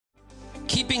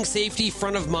Keeping safety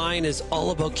front of mind is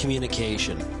all about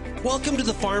communication. Welcome to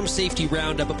the Farm Safety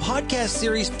Roundup, a podcast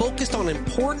series focused on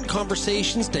important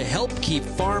conversations to help keep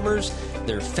farmers,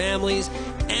 their families,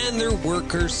 and their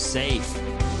workers safe.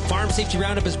 Farm Safety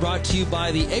Roundup is brought to you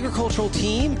by the agricultural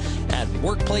team at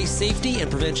Workplace Safety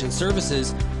and Prevention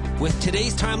Services. With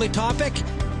today's timely topic,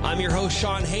 I'm your host,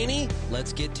 Shaun Haney.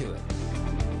 Let's get to it.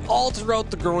 All throughout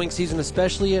the growing season,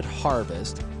 especially at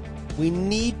harvest, we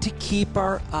need to keep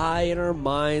our eye and our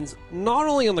minds not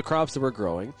only on the crops that we're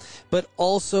growing, but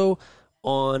also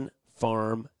on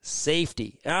farm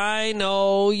safety. I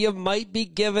know you might be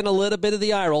given a little bit of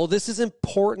the eye roll. This is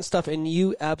important stuff, and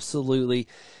you absolutely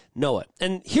know it.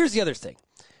 And here's the other thing.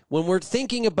 When we're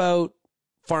thinking about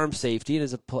farm safety, and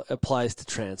as it applies to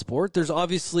transport, there's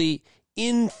obviously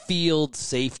in-field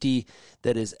safety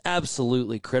that is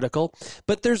absolutely critical,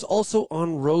 but there's also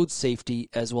on-road safety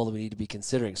as well that we need to be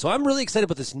considering. So I'm really excited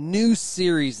about this new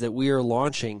series that we are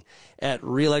launching at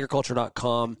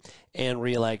RealAgriculture.com and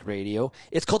Real Ag Radio.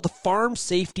 It's called the Farm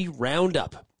Safety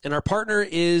Roundup, and our partner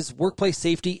is Workplace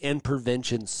Safety and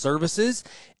Prevention Services,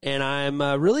 and I'm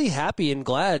really happy and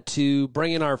glad to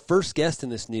bring in our first guest in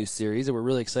this new series that we're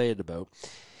really excited about.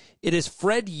 It is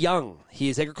Fred Young. He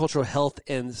is agricultural health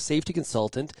and safety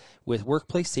consultant with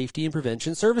Workplace Safety and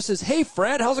Prevention Services. Hey,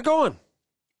 Fred, how's it going?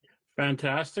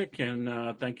 Fantastic, and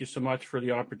thank you so much for the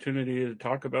opportunity to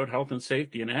talk about health and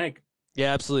safety in ag.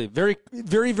 Yeah, absolutely. Very,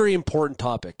 very, very important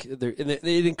topic.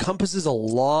 It encompasses a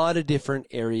lot of different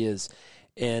areas,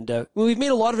 and we've made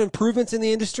a lot of improvements in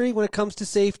the industry when it comes to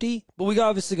safety, but we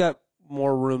obviously got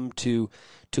more room to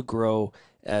grow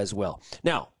as well.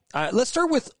 Now, let's start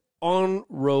with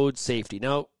on-road safety.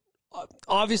 Now,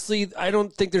 obviously, I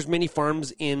don't think there's many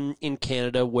farms in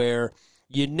Canada where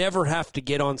you never have to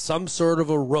get on some sort of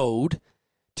a road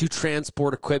to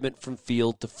transport equipment from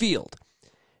field to field.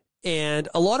 And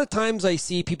a lot of times I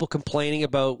see people complaining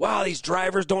about, wow, these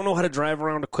drivers don't know how to drive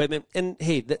around equipment. And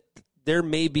hey, there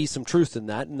may be some truth in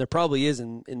that, and there probably is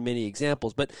in many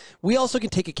examples, but we also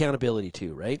can take accountability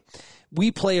too, right?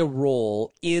 We play a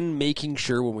role in making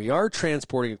sure when we are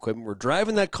transporting equipment, we're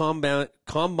driving that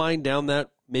combine down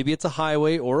that, maybe it's a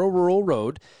highway or a rural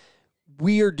road,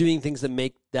 we are doing things that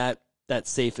make that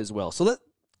safe as well. So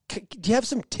do you have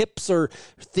some tips or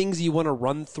things you want to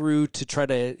run through to try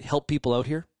to help people out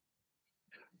here?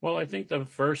 Well, I think the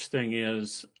first thing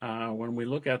is when we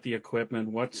look at the equipment,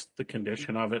 what's the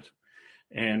condition of it?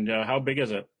 And how big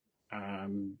is it?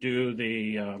 Do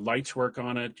the lights work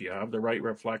on it? Do you have the right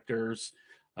reflectors?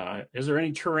 Is there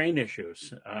any terrain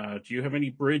issues? Do you have any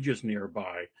bridges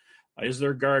nearby? Is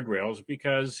there guardrails?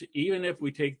 Because even if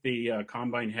we take the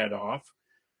combine head off,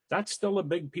 that's still a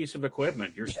big piece of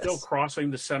equipment. You're still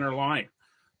crossing the center line.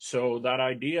 So that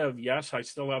idea of, yes, I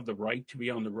still have the right to be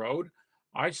on the road,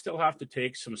 I still have to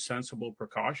take some sensible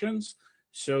precautions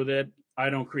so that I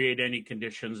don't create any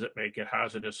conditions that make it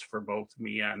hazardous for both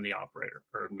me and the operator,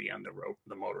 or me and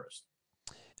the motorist.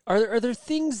 Are there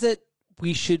things that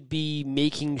we should be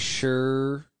making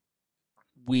sure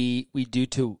we do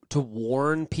to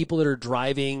warn people that are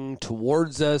driving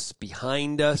towards us,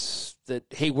 behind us, that,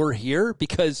 hey, we're here?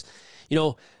 Because,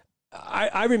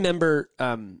 I remember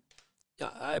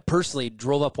I personally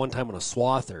drove up one time on a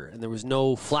swather, and there was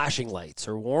no flashing lights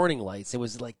or warning lights. It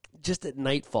was like just at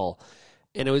nightfall.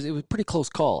 And it was a pretty close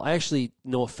call. I actually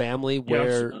know a family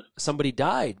where somebody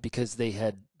died because they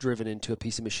had driven into a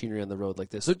piece of machinery on the road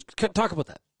like this. So talk about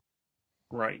that.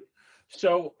 Right.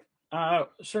 So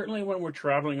certainly when we're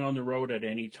traveling on the road at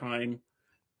any time,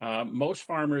 most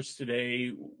farmers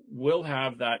today will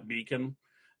have that beacon.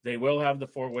 They will have the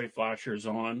four-way flashers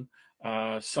on.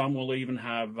 Some will even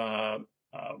have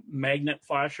magnet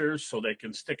flashers so they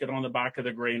can stick it on the back of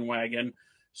the grain wagon.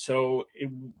 So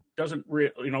it doesn't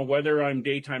whether I'm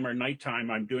daytime or nighttime,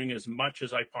 I'm doing as much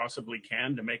as I possibly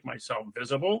can to make myself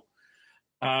visible.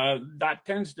 That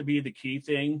tends to be the key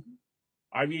thing.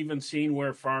 I've even seen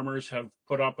where farmers have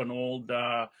put up an old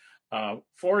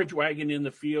forage wagon in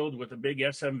the field with a big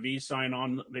SMV sign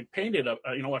on. They painted a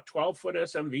 12-foot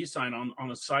SMV sign on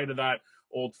the side of that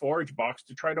old forage box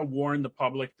to try to warn the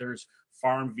public there's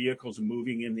farm vehicles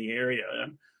moving in the area.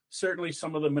 And certainly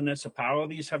some of the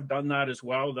municipalities have done that as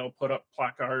well. They'll put up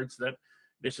placards that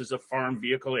this is a farm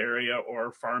vehicle area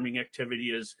or farming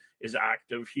activity is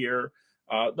active here.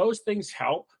 Those things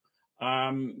help.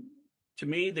 To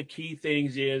me, the key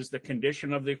things is the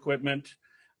condition of the equipment.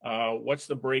 What's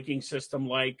the braking system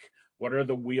like? What are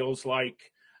the wheels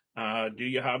like? Do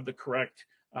you have the correct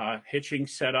hitching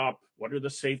set up? What are the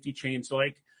safety chains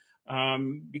like?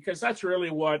 Because that's really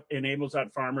what enables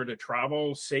that farmer to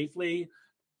travel safely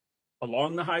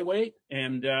along the highway,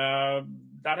 and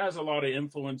that has a lot of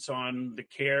influence on the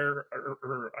care,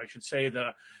 or I should say,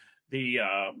 the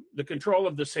control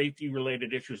of the safety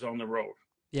related issues on the road.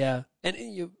 Yeah, and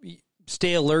you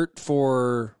stay alert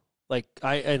for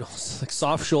I know like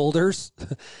soft shoulders,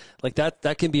 like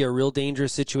that can be a real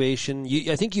dangerous situation.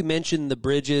 I think you mentioned the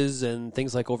bridges and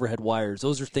things like overhead wires.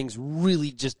 Those are things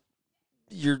really just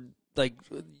you're like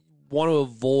want to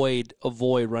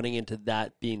avoid running into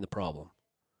that being the problem.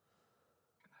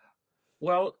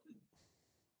 Well,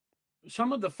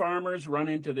 some of the farmers run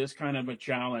into this kind of a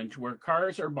challenge where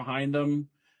cars are behind them.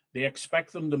 They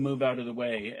expect them to move out of the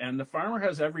way, and the farmer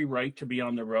has every right to be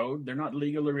on the road. They're not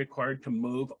legally required to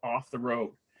move off the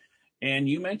road. And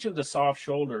you mentioned the soft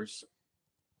shoulders.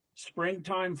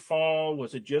 Springtime, fall,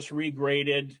 was it just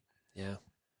regraded? Yeah.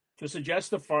 To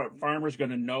suggest the farmer's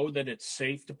going to know that it's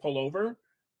safe to pull over,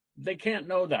 they can't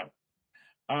know that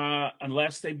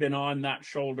unless they've been on that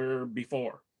shoulder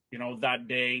before, that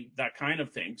day, that kind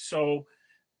of thing. So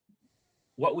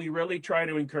what we really try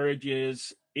to encourage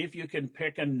is if you can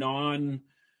pick a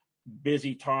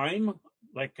non-busy time,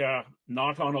 like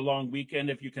not on a long weekend,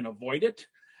 if you can avoid it,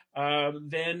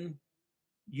 then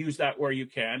use that where you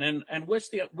can. And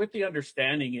with the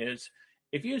understanding is,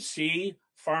 if you see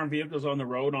farm vehicles on the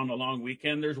road on a long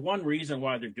weekend, there's one reason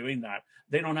why they're doing that.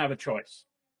 They don't have a choice,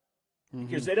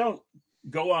 because they don't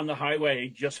go on the highway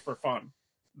just for fun.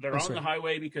 They're on the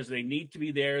highway because they need to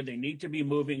be there. They need to be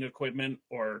moving equipment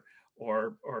or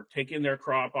taking their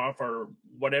crop off, or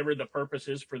whatever the purpose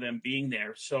is for them being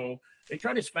there. So they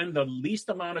try to spend the least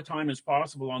amount of time as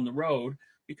possible on the road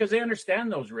because they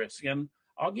understand those risks. And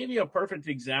I'll give you a perfect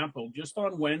example. Just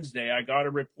on Wednesday, I got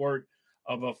a report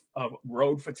of a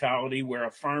road fatality where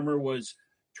a farmer was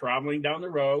traveling down the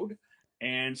road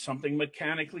and something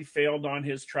mechanically failed on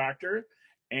his tractor,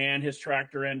 and his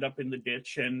tractor ended up in the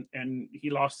ditch, and he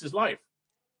lost his life.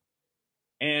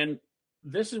 And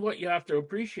this is what you have to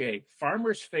appreciate.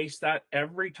 Farmers face that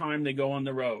every time they go on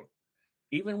the road.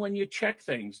 Even when you check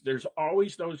things, there's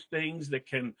always those things that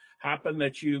can happen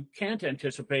that you can't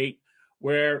anticipate,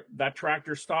 where that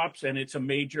tractor stops and it's a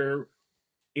major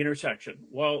intersection.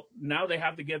 Well, now they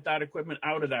have to get that equipment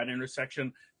out of that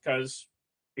intersection because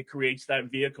it creates that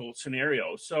vehicle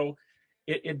scenario. So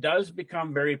it does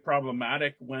become very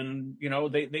problematic when,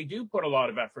 they do put a lot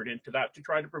of effort into that to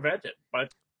try to prevent it.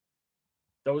 But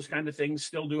those kind of things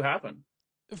still do happen.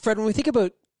 Fred, when we think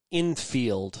about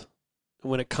in-field,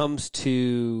 when it comes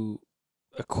to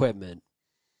equipment,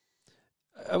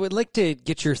 I would like to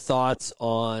get your thoughts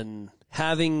on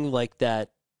having like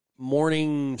that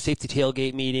morning safety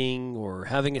tailgate meeting, or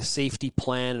having a safety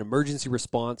plan, an emergency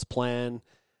response plan.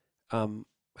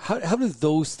 How do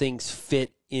those things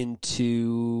fit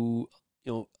into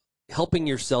helping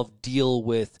yourself deal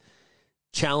with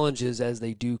challenges as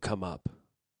they do come up?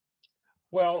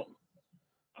 Well,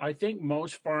 I think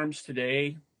most farms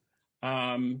today,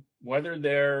 whether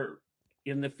they're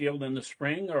in the field in the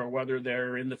spring or whether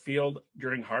they're in the field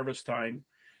during harvest time,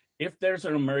 if there's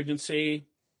an emergency,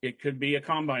 it could be a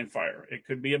combine fire, it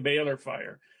could be a baler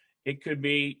fire, it could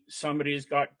be somebody's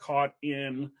got caught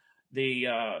in the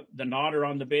nodder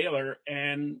on the baler,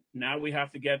 and now we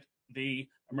have to get the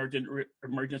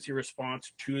emergency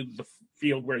response to the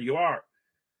field where you are.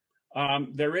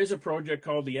 There is a project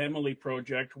called the Emily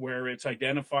Project where it's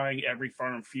identifying every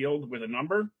farm field with a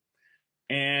number.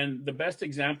 And the best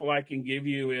example I can give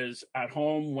you is at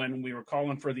home when we were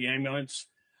calling for the ambulance.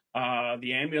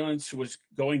 The ambulance was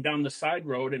going down the side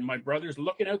road, and my brother's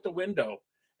looking out the window,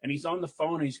 and he's on the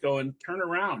phone. He's going, "Turn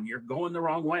around, you're going the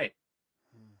wrong way."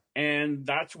 And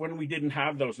that's when we didn't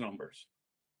have those numbers.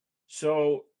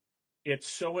 So it's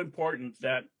so important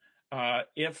that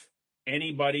if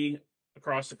anybody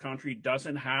across the country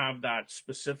doesn't have that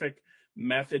specific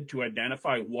method to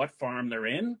identify what farm they're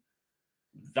in,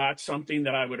 that's something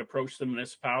that I would approach the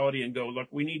municipality and go, look,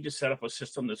 we need to set up a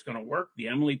system that's going to work. The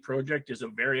Emily Project is a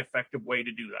very effective way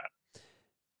to do that.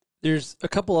 There's a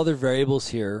couple other variables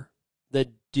here that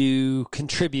do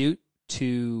contribute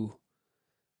to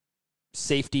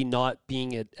safety not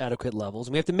being at adequate levels,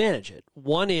 and we have to manage it.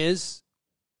 One is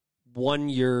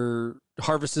your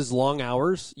harvest is long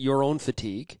hours, your own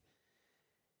fatigue.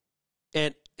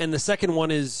 And the second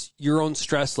one is your own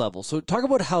stress level. So talk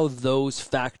about how those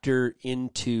factor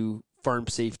into farm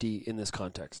safety in this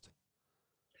context.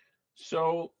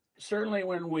 So certainly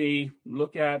when we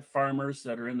look at farmers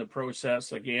that are in the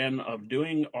process, again, of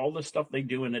doing all the stuff they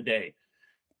do in a day,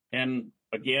 and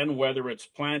again, whether it's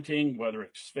planting, whether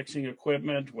it's fixing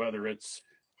equipment, whether it's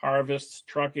harvests,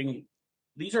 trucking,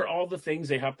 these are all the things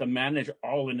they have to manage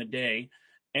all in a day.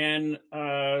 And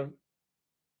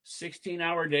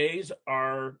 16-hour days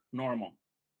are normal.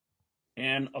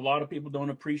 And a lot of people don't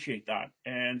appreciate that.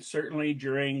 And certainly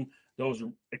during those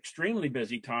extremely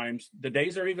busy times, the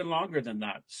days are even longer than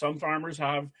that. Some farmers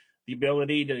have the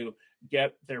ability to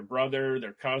get their brother,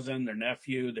 their cousin, their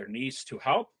nephew, their niece to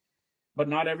help, but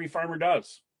not every farmer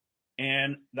does.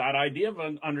 And that idea of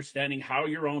understanding how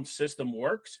your own system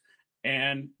works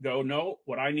and go, no,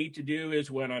 what I need to do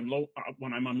is when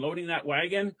I'm unloading that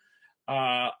wagon,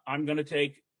 I'm going to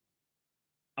take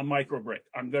a micro break.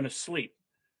 I'm going to sleep.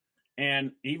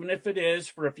 And even if it is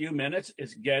for a few minutes,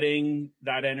 it's getting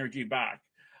that energy back.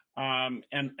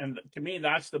 And to me,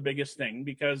 that's the biggest thing,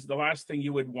 because the last thing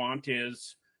you would want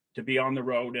is to be on the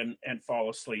road and fall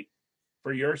asleep.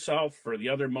 For yourself, for the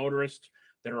other motorists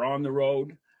that are on the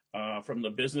road, from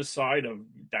the business side of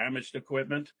damaged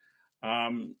equipment,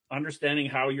 understanding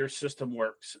how your system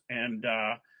works. And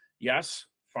yes,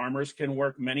 farmers can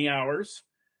work many hours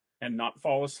and not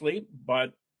fall asleep,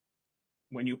 but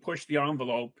when you push the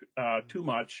envelope too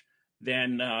much,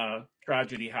 then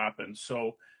tragedy happens.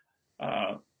 So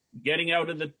getting out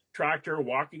of the tractor,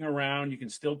 walking around, you can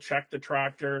still check the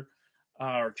tractor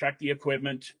or check the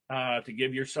equipment to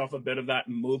give yourself a bit of that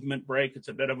movement break. It's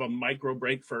a bit of a micro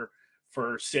break for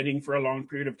sitting for a long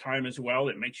period of time as well.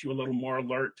 It makes you a little more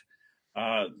alert.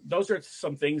 Those are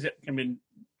some things that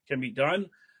can be done.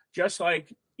 Just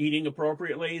like eating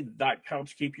appropriately, that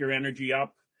helps keep your energy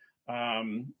up.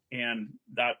 And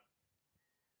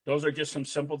those are just some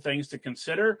simple things to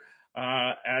consider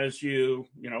as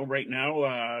right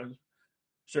now,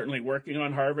 certainly working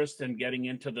on harvest and getting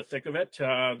into the thick of it.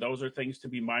 Those are things to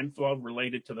be mindful of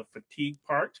related to the fatigue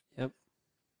part. Yep.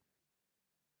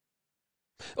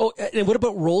 Oh, and what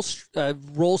about roll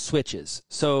switches?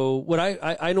 So what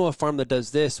I know a farm that does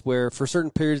this, where for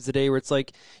certain periods of the day where it's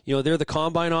like, they're the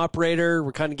combine operator,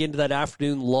 we're kind of getting to that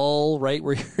afternoon lull, right,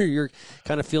 where you're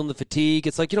kind of feeling the fatigue.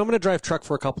 It's like, I'm going to drive truck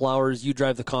for a couple hours, you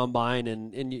drive the combine,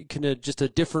 and you kind of just a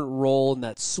different role, and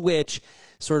that switch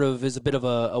sort of is a bit of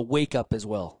a wake up as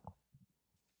well.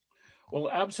 Well,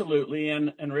 absolutely,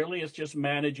 and really it's just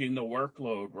managing the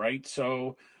workload, right?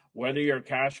 So whether you're a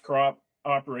cash crop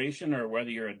operation or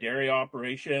whether you're a dairy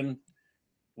operation,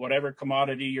 whatever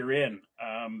commodity you're in,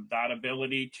 that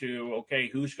ability to, okay,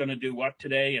 who's going to do what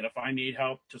today, and if I need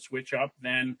help to switch up,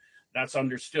 then that's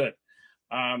understood.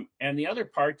 And the other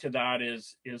part to that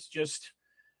is just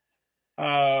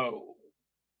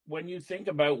when you think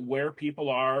about where people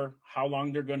are, how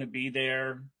long they're going to be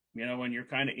there, when your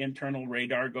kind of internal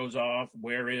radar goes off,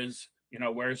 where's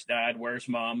dad, where's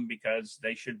mom, because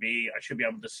I should be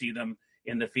able to see them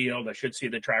in the field. I should see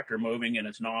the tractor moving and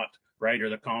it's not, right, or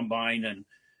the combine.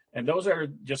 And those are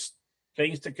just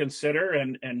things to consider.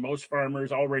 And most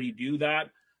farmers already do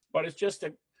that, but it's just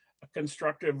a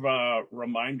constructive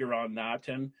reminder on that.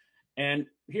 And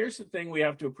here's the thing we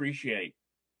have to appreciate.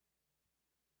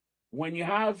 When you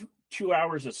have 2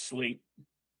 hours of sleep,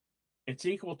 it's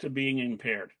equal to being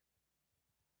impaired.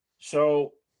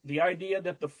 So the idea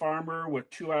that the farmer with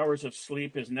 2 hours of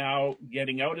sleep is now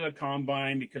getting out of the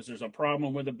combine because there's a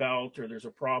problem with a belt or there's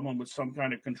a problem with some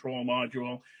kind of control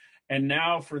module, and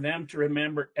now for them to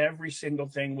remember every single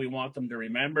thing we want them to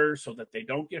remember so that they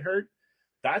don't get hurt,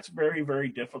 that's very, very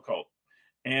difficult.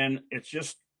 And it's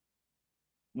just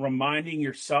reminding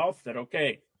yourself that,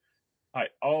 okay, I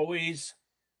always,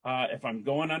 if I'm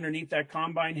going underneath that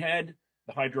combine head,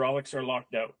 the hydraulics are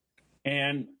locked out.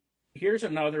 And here's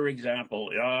another example.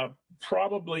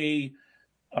 Probably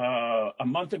a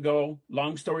month ago,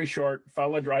 long story short,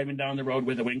 fella driving down the road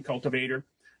with a wing cultivator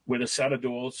with a set of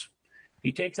duals.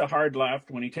 He takes a hard left.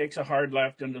 When he takes a hard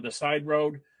left into the side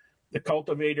road, the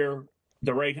cultivator,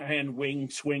 the right-hand wing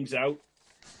swings out.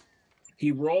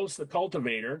 He rolls the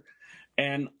cultivator,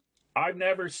 and I've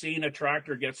never seen a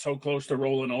tractor get so close to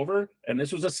rolling over. And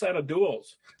this was a set of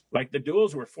duals. Like, the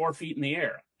duals were 4 feet in the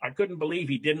air. I couldn't believe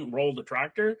he didn't roll the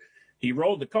tractor. He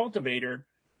rolled the cultivator,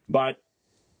 but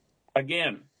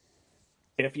again,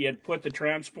 if he had put the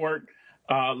transport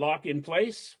lock in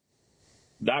place,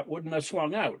 that wouldn't have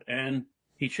swung out, and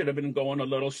he should have been going a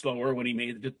little slower when he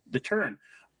made the turn.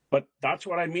 But that's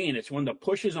what I mean. It's when the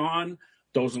push is on,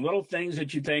 those little things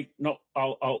that you think, no,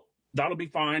 that'll be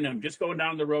fine. I'm just going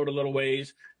down the road a little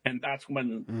ways, and that's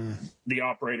when the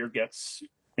operator gets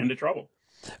into trouble.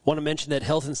 I want to mention that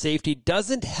health and safety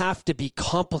doesn't have to be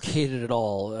complicated at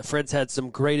all. Fred's had some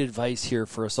great advice here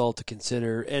for us all to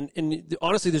consider. And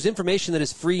honestly, there's information that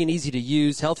is free and easy to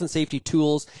use. Health and safety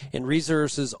tools and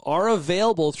resources are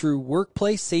available through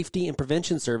Workplace Safety and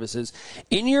Prevention Services.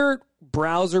 In your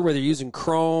browser, whether you're using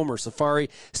Chrome or Safari,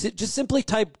 just simply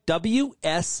type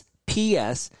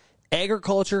WSPS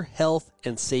Agriculture, Health,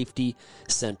 and Safety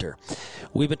Center.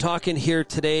 We've been talking here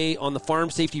today on the Farm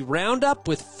Safety Roundup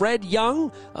with Fred Young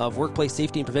of Workplace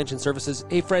Safety and Prevention Services.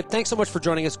 Hey, Fred, thanks so much for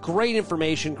joining us. Great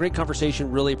information, great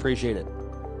conversation. Really appreciate it.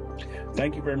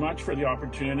 Thank you very much for the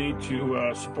opportunity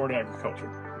to support agriculture.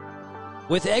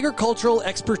 With agricultural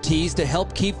expertise to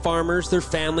help keep farmers, their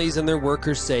families, and their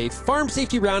workers safe, Farm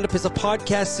Safety Roundup is a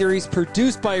podcast series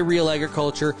produced by Real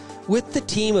Agriculture with the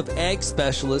team of ag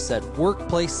specialists at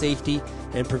Workplace Safety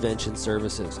and Prevention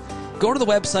Services. Go to the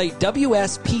website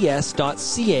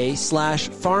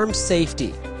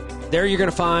wsps.ca/farmsafety. There you're going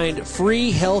to find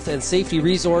free health and safety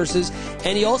resources,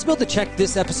 and you'll also be able to check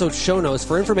this episode's show notes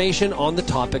for information on the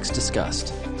topics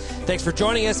discussed. Thanks for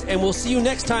joining us, and we'll see you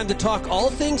next time to talk all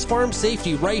things farm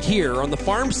safety right here on the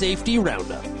Farm Safety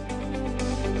Roundup.